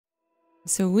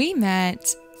So we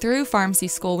met through pharmacy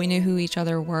school. We knew who each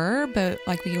other were, but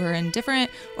like we were in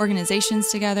different organizations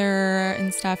together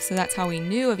and stuff. So that's how we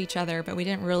knew of each other, but we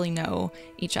didn't really know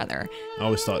each other. I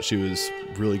always thought she was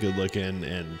really good looking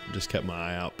and just kept my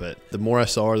eye out. But the more I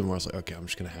saw her, the more I was like, okay, I'm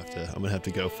gonna have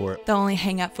to go for it. The only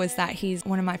hang up was that he's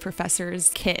one of my professor's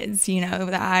kids, you know,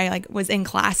 that I like was in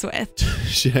class with.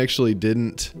 She actually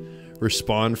didn't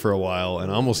respond for a while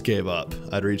and I almost gave up.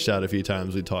 I'd reached out a few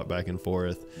times. We talked back and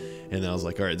forth. And I was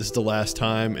like, all right, this is the last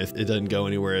time. If it doesn't go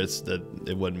anywhere, it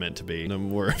wasn't meant to be. No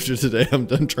more after today. I'm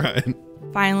done trying.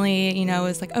 Finally, you know, it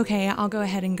was like, okay, I'll go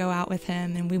ahead and go out with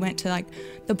him. And we went to like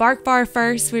the Bark Bar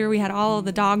first, where we had all of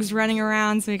the dogs running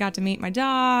around. So we got to meet my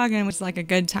dog and it was like a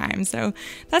good time. So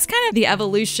that's kind of the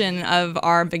evolution of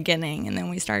our beginning. And then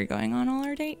we started going on all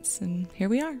our dates and here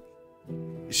we are.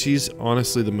 She's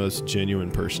honestly the most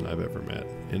genuine person I've ever met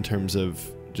in terms of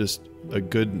just a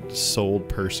good-souled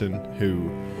person who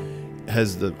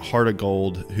has the heart of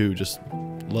gold, who just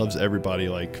loves everybody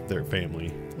like their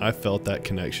family. I felt that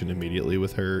connection immediately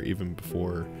with her even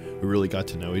before we really got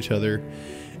to know each other.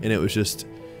 And it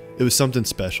was something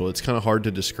special. It's kind of hard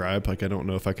to describe. Like, I don't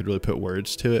know if I could really put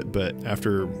words to it, but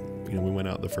after, we went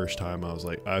out the first time, I was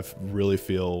like, I really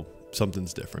feel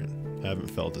something's different. I haven't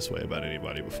felt this way about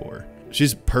anybody before.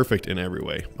 She's perfect in every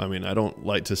way. I mean, I don't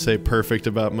like to say perfect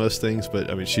about most things, but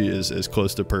I mean, she is as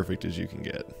close to perfect as you can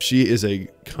get. She is a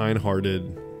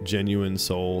kind-hearted, genuine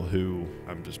soul who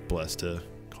I'm just blessed to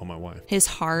call my wife. His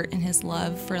heart and his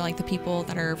love for like the people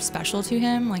that are special to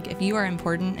him, like if you are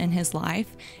important in his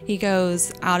life, he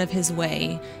goes out of his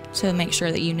way to make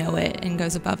sure that you know it and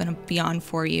goes above and beyond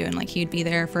for you, and like he'd be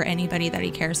there for anybody that he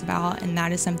cares about. And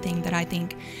that is something that I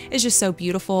think is just so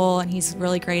beautiful, and he's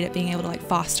really great at being able to like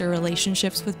foster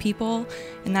relationships with people,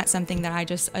 and that's something that I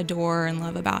just adore and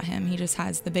love about him. He just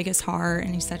has the biggest heart,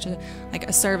 and he's such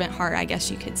a servant heart, I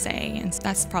guess you could say, and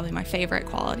that's probably my favorite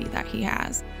quality that he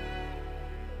has.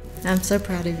 I'm so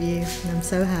proud of you, and I'm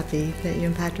so happy that you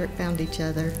and Patrick found each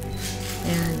other,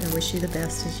 and I wish you the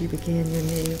best as you begin your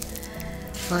new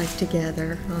life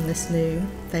together on this new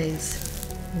phase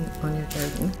on your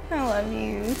journey. I love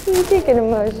you. You get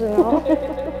emotional.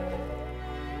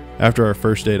 After our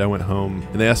first date, I went home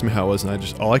and they asked me how it was,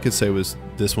 and all I could say was,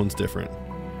 this one's different.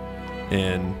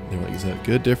 And they were like, is that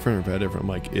good different or bad different? I'm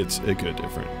like, it's a good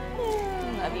different.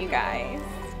 I love you guys.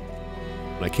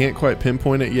 I can't quite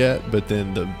pinpoint it yet, but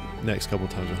then the next couple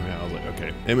of times I hung out, I was like,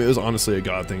 okay. I mean, it was honestly a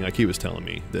God thing. Like, he was telling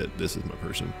me that this is my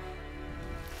person.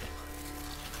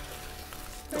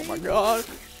 Oh my God.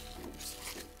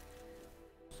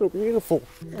 So beautiful.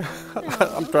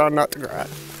 I'm trying not to cry.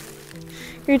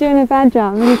 You're doing a bad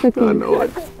job. It's okay. I know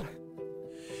it.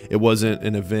 It wasn't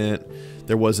an event.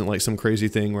 There wasn't like some crazy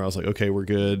thing where I was like, okay, we're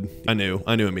good. I knew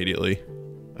immediately.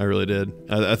 I really did.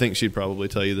 I think she'd probably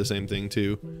tell you the same thing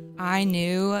too. I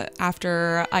knew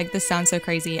after, like, this sounds so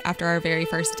crazy, after our very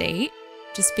first date,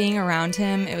 just being around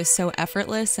him, it was so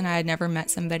effortless, and I had never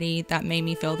met somebody that made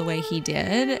me feel the way he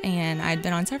did. And I'd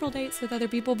been on several dates with other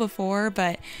people before,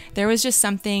 but there was just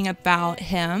something about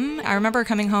him. I remember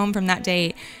coming home from that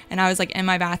date and I was like in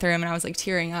my bathroom and I was like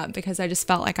tearing up because I just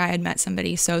felt like I had met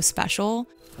somebody so special.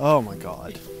 Oh my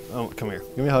God. Oh, come here.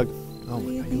 Give me a hug. Oh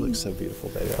my God, you look so beautiful,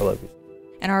 baby. I love you.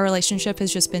 And our relationship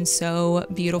has just been so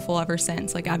beautiful ever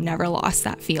since. Like, I've never lost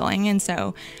that feeling. And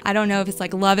so I don't know if it's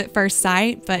like love at first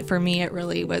sight, but for me, it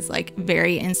really was like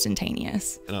very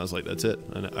instantaneous. And I was like, that's it.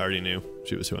 And I already knew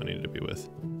she was who I needed to be with.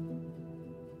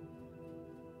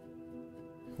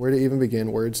 Where to even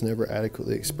begin? Words never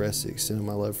adequately express the extent of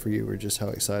my love for you or just how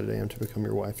excited I am to become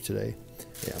your wife today.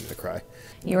 Yeah, I'm gonna cry.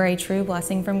 You are a true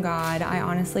blessing from God. I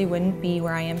honestly wouldn't be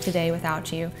where I am today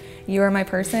without you. You are my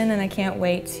person, and I can't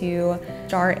wait to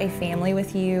start a family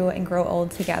with you and grow old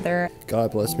together.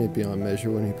 God bless me beyond measure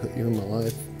when he put you in my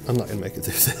life. I'm not gonna make it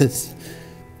through this.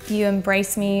 You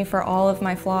embrace me for all of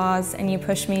my flaws, and you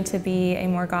push me to be a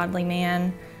more godly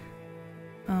man.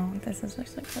 Oh, this is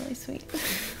just like really sweet.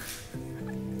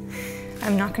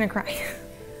 I'm not gonna cry.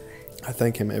 I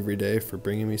thank him every day for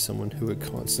bringing me someone who would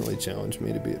constantly challenge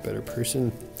me to be a better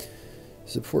person,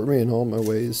 support me in all my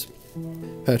ways.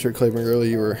 Patrick Claiborne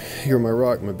Gurley, you were my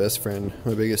rock, my best friend,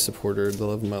 my biggest supporter, the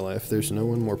love of my life. There's no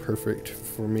one more perfect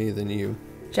for me than you.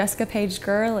 Jessica Page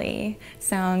Gurley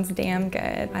sounds damn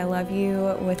good. I love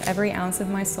you with every ounce of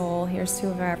my soul. Here's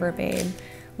to forever, babe.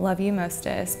 Love you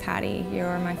mostest. Patty, you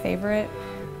are my favorite.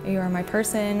 You are my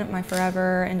person, my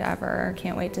forever and ever.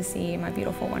 Can't wait to see my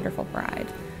beautiful, wonderful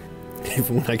bride.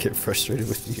 Even when I get frustrated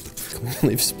with you,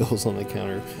 leave spills on the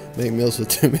counter, make meals with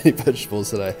too many vegetables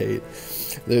that I hate.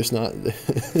 There's not...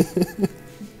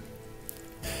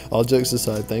 All jokes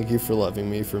aside, thank you for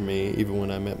loving me for me, even when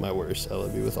I'm at my worst. I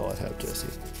love you with all I have, Jesse.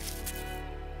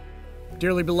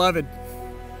 Dearly beloved,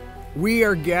 we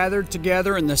are gathered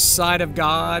together in the sight of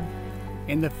God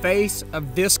in the face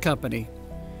of this company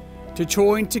to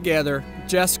join together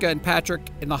Jessica and Patrick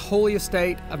in the holy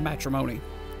estate of matrimony.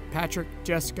 Patrick,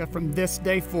 Jessica, from this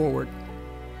day forward,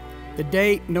 the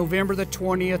date November the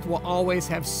 20th will always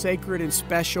have sacred and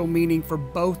special meaning for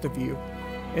both of you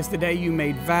as the day you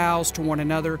made vows to one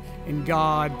another in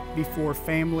God before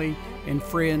family and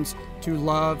friends to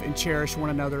love and cherish one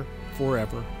another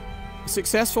forever. A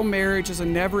successful marriage is a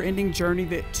never-ending journey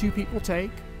that two people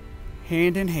take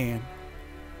hand in hand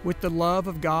with the love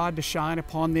of God to shine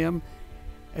upon them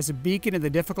as a beacon in the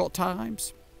difficult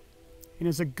times and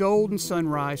as a golden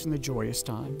sunrise in the joyous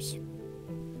times.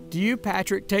 Do you,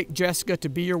 Patrick, take Jessica to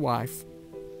be your wife?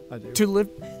 I do. To live?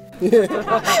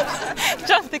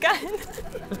 Jump the gun.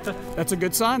 That's a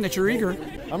good sign that you're eager.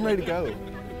 I'm ready to go.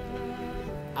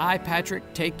 I,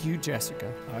 Patrick, take you,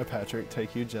 Jessica, I, Patrick,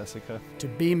 take you, Jessica, to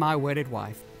be my wedded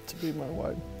wife, to be my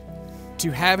wife,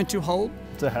 to have and to hold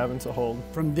to have and to hold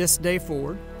from this day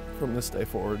forward, from this day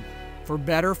forward, for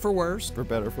better, for worse, for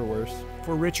better, for worse,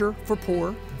 for richer, for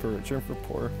poor, for richer and for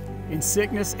poor, in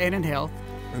sickness and in health,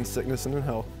 in sickness and in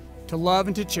health, to love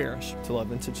and to cherish, to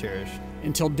love and to cherish,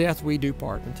 until death we do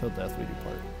part. until death we do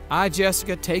part. I,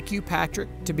 Jessica, take you, Patrick,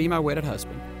 to be my wedded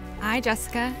husband, I,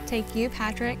 Jessica, take you,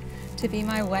 Patrick, to be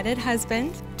my wedded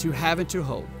husband, to have and to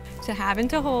hold to have and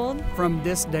to hold from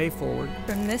this day forward,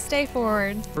 from this day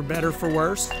forward, for better, for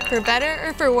worse, for better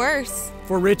or for worse,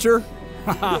 for richer,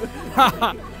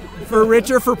 for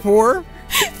richer, for poor,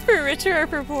 for richer or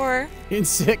for poor, in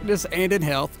sickness and in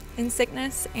health, in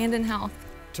sickness and in health,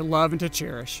 to love and to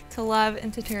cherish, to love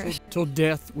and to cherish, till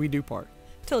death we do part.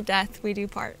 till death we do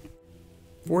part.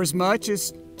 For as much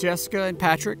as Jessica and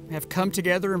Patrick have come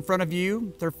together in front of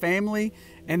you, their family,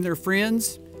 and their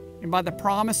friends, and by the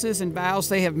promises and vows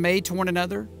they have made to one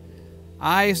another,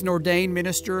 I, as an ordained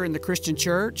minister in the Christian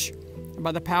church, and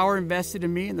by the power invested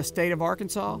in me in the state of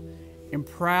Arkansas, am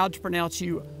proud to pronounce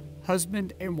you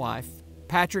husband and wife.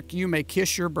 Patrick, you may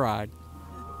kiss your bride.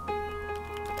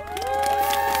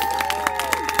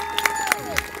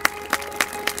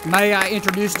 May I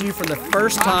introduce to you for the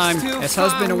first time as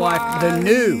husband and wife, the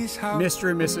new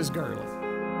Mr. and Mrs. Gurley.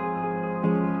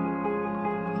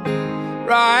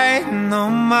 Riding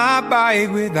on my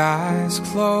bike with eyes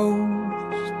closed,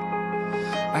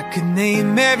 I could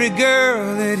name every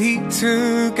girl that he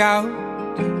took out.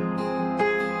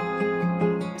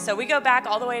 So we go back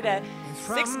all the way to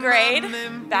 6th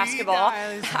grade basketball.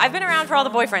 I've been around for all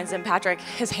the boyfriends, and Patrick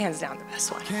is hands down the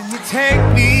best one. Can you take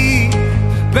me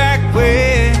back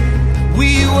when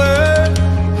we were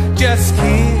just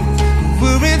kids? We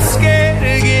weren't scared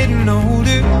of getting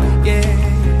older, yeah.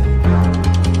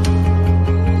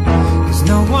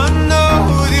 No one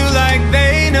knows you like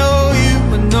they know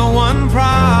you, and no one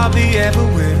probably ever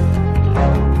will.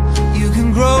 You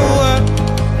can grow up,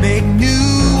 make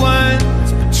new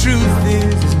ones, but truth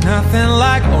is, there's nothing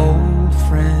like old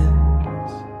friends.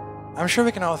 I'm sure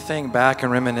we can all think back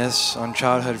and reminisce on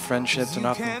childhood friendships and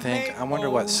often think, I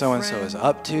wonder what so-and-so is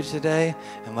up to today,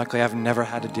 and luckily I've never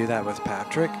had to do that with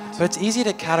Patrick. But it's easy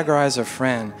to categorize a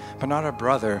friend, but not a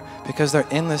brother, because they're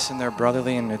endless in their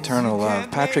brotherly and eternal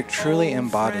love. Patrick truly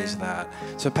embodies that.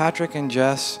 So Patrick and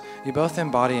Jess, you both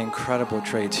embody incredible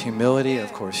traits: humility,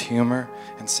 of course, humor,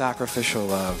 and sacrificial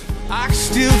love. I can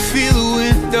still feel the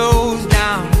windows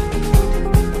down,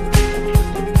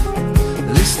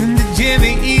 listening to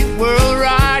Jimmy Eat World,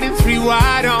 riding 3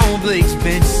 wide on Blake's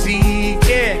bench seat,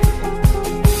 yeah.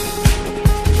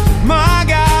 My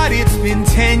God, it's been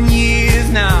 10 years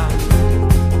now.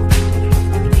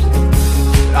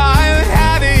 I would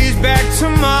have his back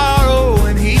tomorrow,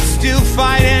 and he'd still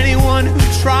fight anyone who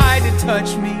tried to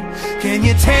touch me. Can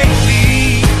you take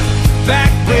me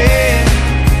back when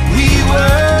we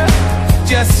were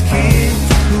just kids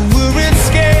who weren't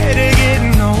scared of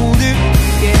getting older,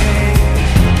 yeah.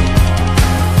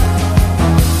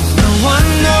 No one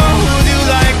knows you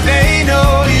like they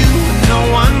know you, and no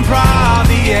one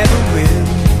probably ever will.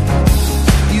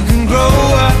 You can grow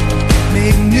up,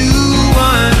 make new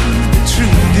ones. The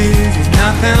truth is, there's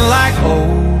nothing like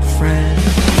old friends.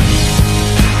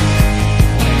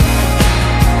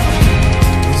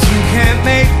 'Cause you can't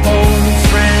make old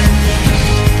friends.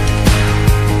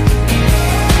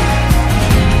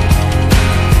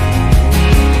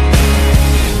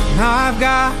 Now I've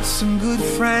got some good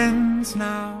friends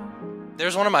now.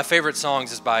 There's one of my favorite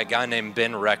songs is by a guy named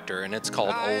Ben Rector, and it's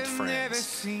called Old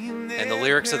Friends. And the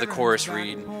lyrics of the chorus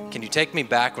read, "Can you take me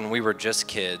back when we were just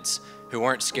kids, who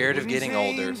weren't scared of getting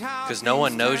older, because no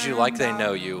one knows you like they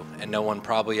know you, and no one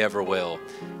probably ever will.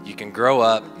 You can grow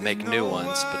up, make new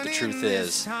ones, but the truth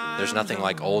is, there's nothing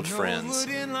like old friends,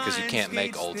 because you can't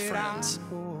make old friends.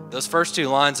 Those first two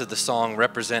lines of the song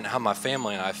represent how my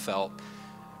family and I felt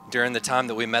during the time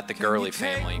that we met the Gurley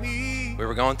family. We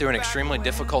were going through an extremely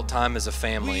difficult time as a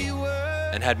family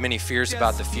and had many fears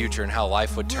about the future and how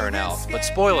life would turn out. But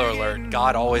spoiler alert,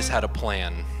 God always had a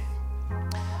plan.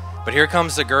 But here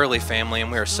comes the Gurley family,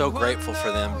 and we are so grateful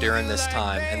for them during this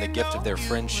time and the gift of their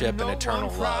friendship and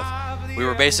eternal love. We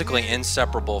were basically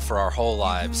inseparable for our whole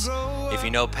lives. If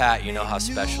you know Pat, you know how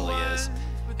special he is.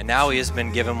 And now he has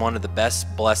been given one of the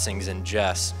best blessings in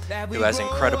Jess, who has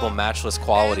incredible matchless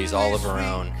qualities all of her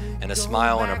own, and a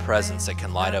smile and a presence that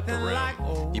can light up a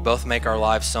room. You both make our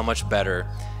lives so much better,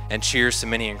 and cheers to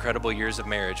many incredible years of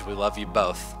marriage. We love you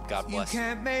both. God bless you. You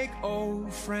can't make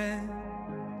old friends.